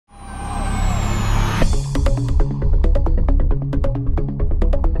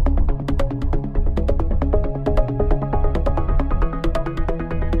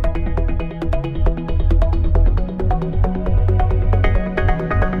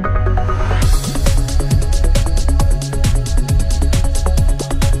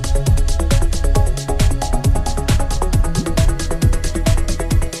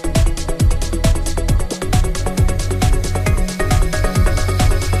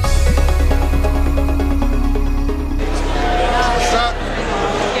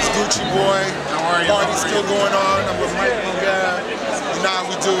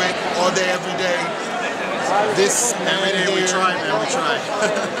This man right here. We try, man. We try.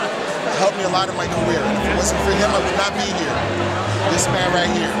 Helped me a lot in my career. If it wasn't for him, I would not be here. This man right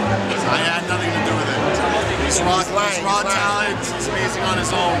here. I had nothing to do with it. He's raw talent. He's amazing on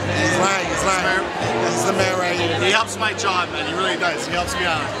his own. He's lying. He's lying. He's the man right here. He helps my job, man. He really does. He helps me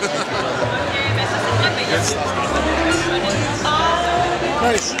out. Good stuff.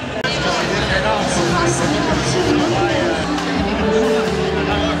 Nice.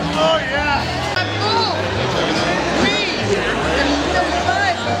 Oh, yeah.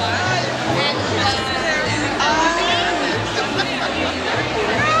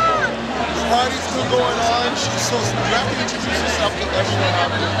 Party's still going on. She's so you have to introduce yourself to everyone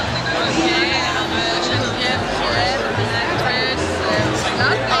out there.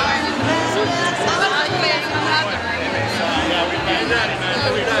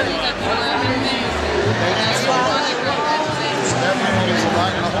 Thank you so much. That means a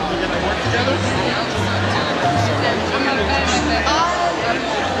lot, and I hope we get to work together.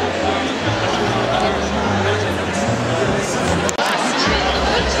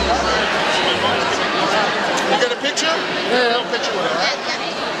 You get a picture? Yeah, I'll picture with her, right?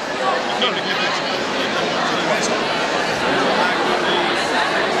 No, to get a picture.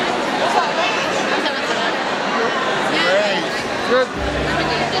 Great. Good.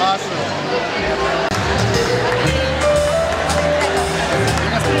 Awesome.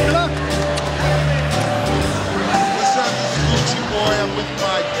 What's up? This is Gucci Boy. I'm with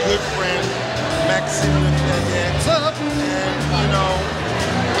my good friend, Maxime. What's up? And, you know,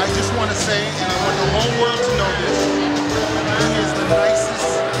 I just want to say, and I want the whole world to know this, he is the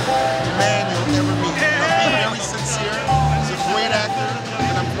nicest man you'll ever meet. I'm being very sincere. He's a great actor,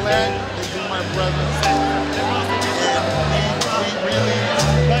 and I'm glad that you're my brother. And we really,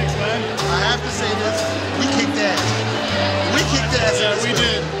 thanks, man. I have to say this, we kicked ass. We kicked ass. Yeah, we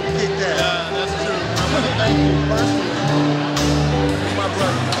did. We kicked ass. Yeah, that's true. I want to thank you personally. You're my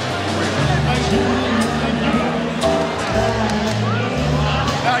brother.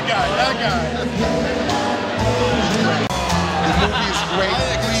 That guy. The movie is great.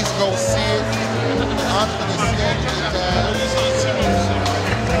 Please go see it.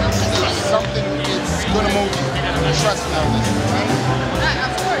 It's something, it's gonna move you. Trust me on this, right? Yeah,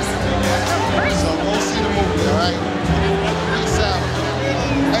 of course. So go see the movie, alright? Peace out.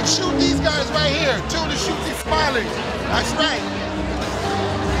 And shoot these guys right here, too, to shoot these smiling. That's right.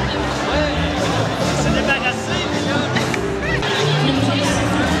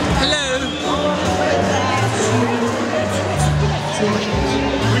 Hello.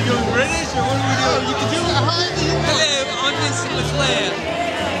 Are we doing British or what are we doing? You can do it however you want. Hello, I'm Vincent LeClaire.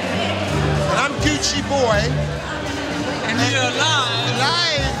 And I'm Gucci Boy. And we are live.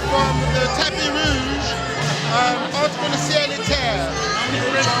 Live from the Tapis Rouge, Entre Ciel et Terre.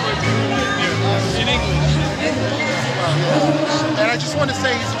 In English. And I just want to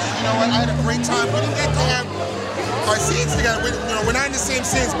say, you know what, I had a great time. We didn't get to have our scenes together. We're not in the same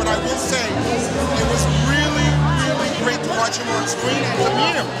scenes, but I will say it was really, really great to watch him on screen and to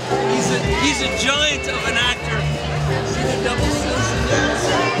meet him. He's a giant of an actor.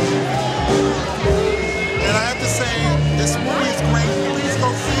 And I have to say, this movie is great. Please go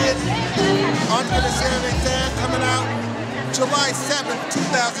see it. Entre Ciel et Terre coming out July 7th,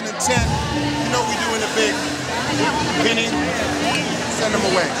 2010. You know we're doing it big. Vinny, send them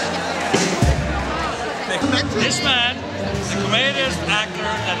away. This man, the greatest actor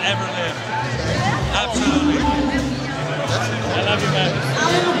that ever lived. Absolutely. I love you, man.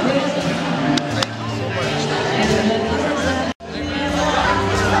 Thank you so much.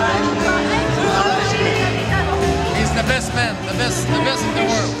 He's the best man, the best in the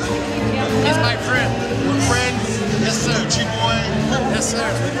world. He's my friend. We're friends. Yes, sir. Gucci Boy. Yes,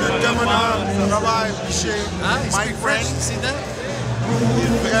 sir. Le Governor, Rabbi Piché, my friend. See that? Il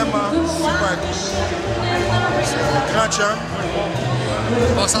est vraiment super. Grand chum.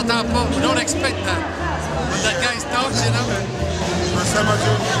 On s'entend pas. We don't expect that. When that guy talks, you know. Je veux seulement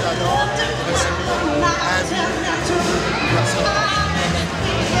dire que je l'adore. Abby.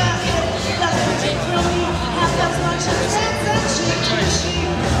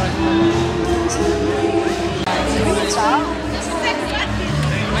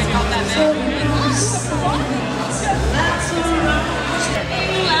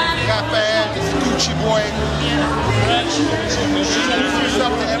 Cafe, this is Gucci Boy. Introduce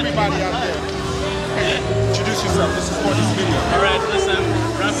yourself to everybody out there. Introduce yourself. This is for this video. Alright, listen.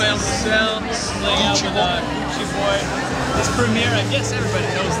 Raphael Michel, playing out with Gucci Boy. This premiere, I guess everybody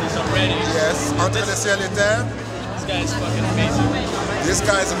knows this already. Yes, Entre Ciel et Terre. This guy is fucking amazing. This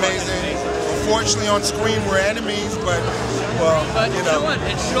guy's amazing. unfortunately on screen we're enemies, but well, But you know what?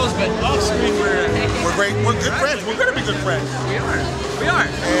 It shows, but off screen we're great. We're good friends. We're gonna be good friends. We are. We are.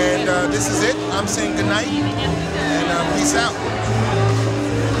 And this is it. I'm saying good night and peace out.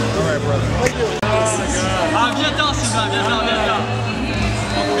 All right, brother. Ah, viens-t'en, Sylvain, viens-t'en, viens-t'en.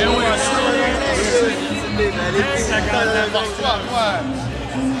 Et oui,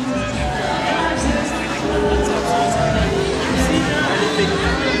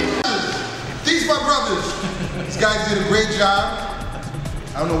 These my brothers. These guys did a great job.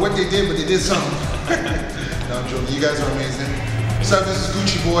 I don't know what they did, but they did something. No, I'm joking. You guys are amazing. What's up? This is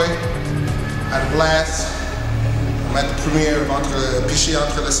Gucci Boy. I had a blast. I'm at the premiere of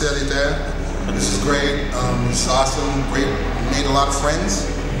Piché-Entre Ciel et Terre. This is great. It's awesome. Great. Made a lot of friends.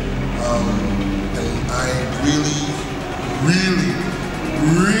 And I really, really,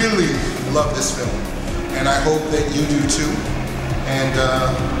 really love this film. And I hope that you do too. And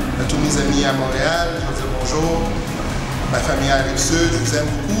à tous mes amis à Montréal, je vous dis bonjour. Ma famille à Rive-Sud, je vous aime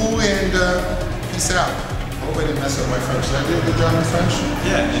beaucoup. And peace out. I hope I didn't mess up my French. Did I do a good job in French?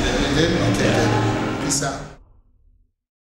 Yeah, you did. You did? Okay, good. Peace out.